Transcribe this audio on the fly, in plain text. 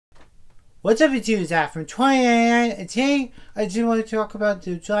What's up, YouTube? It's from 2099, and today I just want to talk about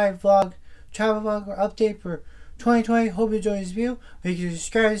the July vlog, travel vlog or update for 2020. Hope you enjoy this video. Make sure to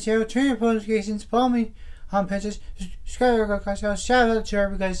subscribe to the channel, turn your notifications, follow me on Pinterest, subscribe to our channel. Shout out to her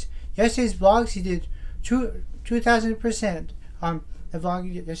because yesterday's vlogs he did 2,000% on the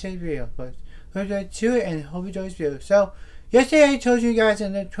vlog yesterday's video. But hope you enjoyed to it and hope you enjoy this video. So yesterday I told you guys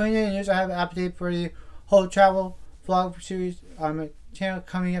in the 29 news I have an update for the whole travel vlog series on my channel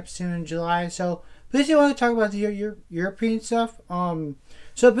coming up soon in July. So basically I want to talk about the European stuff.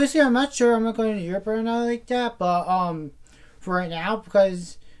 So basically I'm not sure I'm not going to Europe or not like that, but for right now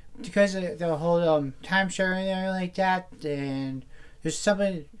because of the whole time sharing and everything like that, and there's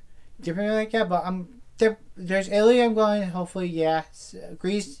something different like that. But there's Italy I'm going, hopefully, yes.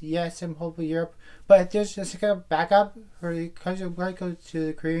 Greece, yes, and hopefully Europe. But there's just like a backup for the country. I'm going to go to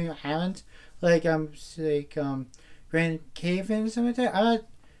the Caribbean islands, like Grand Cave and something like that. I'm not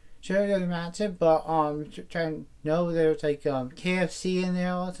sure they're massive, but trying to know there's like KFC in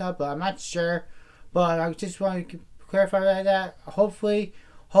there all the time, but I'm not sure. But I just want to clarify that. Hopefully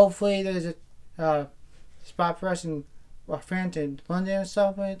there's a spot for us in France and London or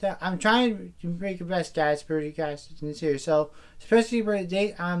something like that. I'm trying to make the best guys for you guys in this year. So especially for the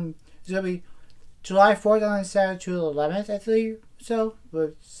date, it's gonna be July 4th on Saturday to the 11th, I believe. So,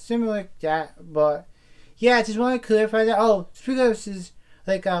 but similar like that, but. Yeah, I just want to clarify that. Oh, speaking of this is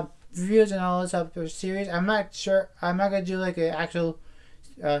like reviews and all this stuff for series. I'm not sure. I'm not gonna do like an actual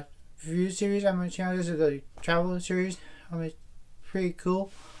review series on my channel. This is a travel series. It's pretty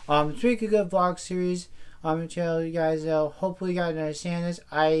cool. It's pretty good vlog series on my channel. You guys, hopefully you guys understand this.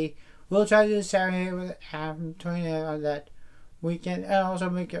 I will try to do Saturday with 20 on that weekend, and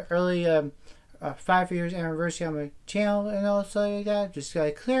also make an early 5 years anniversary on my channel and also like that. Just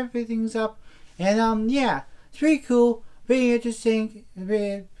gotta clear things up. And yeah, it's pretty cool, pretty interesting,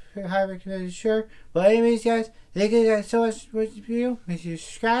 pretty highly recommended, sure. But anyways, guys, thank you guys so much for this video. Make sure you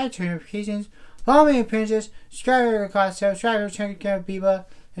subscribe, turn notifications, follow me on Pinterest, subscribe to the costume, subscribe to Chunky Camera Biba,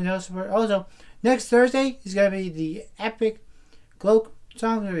 and also next Thursday is gonna be the epic Glow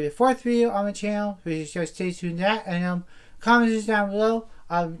song. It's gonna be the 4th video on my channel. So you just stay tuned to that, and comments down below.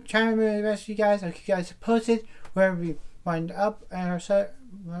 I'm trying to remember the rest of you guys. I'll keep you guys posted wherever we wind up and our site.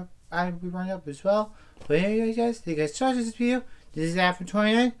 I'll be running up as well. But anyways, guys, thank you guys so much for this video. This is from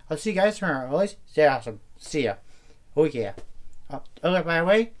 29. I'll see you guys tomorrow. Always stay awesome. See ya. Oh yeah. Oh, by the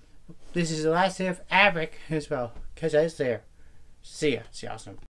way, this is the last day of Abric as well. Because I was there. See ya. See you awesome.